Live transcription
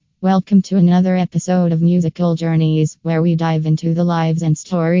Welcome to another episode of Musical Journeys, where we dive into the lives and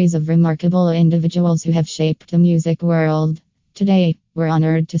stories of remarkable individuals who have shaped the music world. Today, we're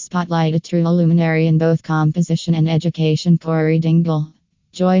honored to spotlight a true luminary in both composition and education, Cory Dingle.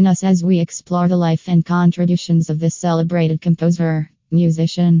 Join us as we explore the life and contributions of this celebrated composer,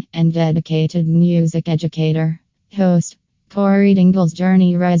 musician, and dedicated music educator. Host Cory Dingle's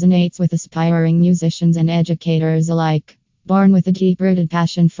journey resonates with aspiring musicians and educators alike. Born with a deep-rooted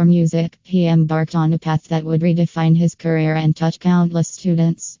passion for music, he embarked on a path that would redefine his career and touch countless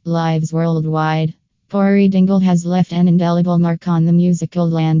students' lives worldwide. Cory Dingle has left an indelible mark on the musical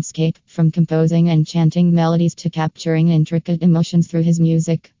landscape, from composing enchanting melodies to capturing intricate emotions through his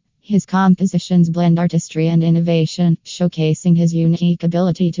music. His compositions blend artistry and innovation, showcasing his unique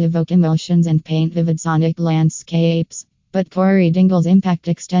ability to evoke emotions and paint vivid sonic landscapes. But Cory Dingle's impact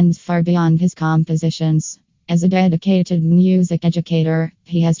extends far beyond his compositions. As a dedicated music educator,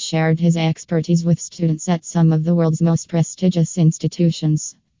 he has shared his expertise with students at some of the world's most prestigious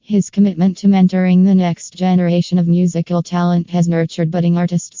institutions. His commitment to mentoring the next generation of musical talent has nurtured budding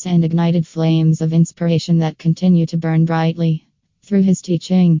artists and ignited flames of inspiration that continue to burn brightly. Through his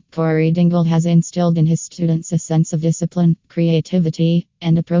teaching, Cory Dingle has instilled in his students a sense of discipline, creativity,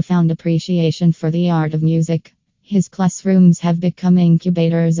 and a profound appreciation for the art of music. His classrooms have become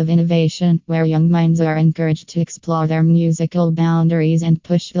incubators of innovation, where young minds are encouraged to explore their musical boundaries and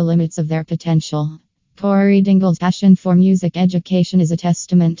push the limits of their potential. Cory Dingle's passion for music education is a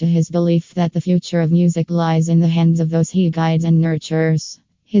testament to his belief that the future of music lies in the hands of those he guides and nurtures.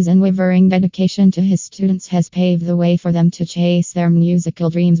 His unwavering dedication to his students has paved the way for them to chase their musical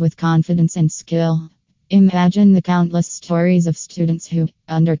dreams with confidence and skill. Imagine the countless stories of students who,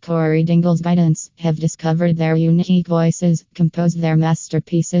 under Cory Dingle's guidance, have discovered their unique voices, composed their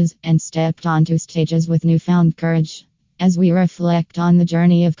masterpieces, and stepped onto stages with newfound courage. As we reflect on the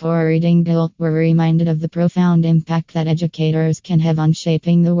journey of Cory Dingle, we're reminded of the profound impact that educators can have on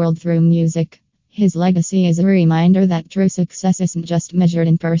shaping the world through music. His legacy is a reminder that true success isn't just measured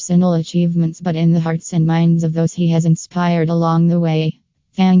in personal achievements but in the hearts and minds of those he has inspired along the way.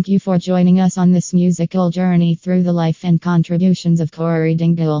 Thank you for joining us on this musical journey through the life and contributions of Cory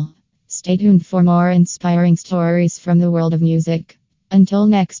Dingle. Stay tuned for more inspiring stories from the world of music. Until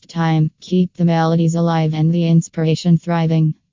next time, keep the melodies alive and the inspiration thriving.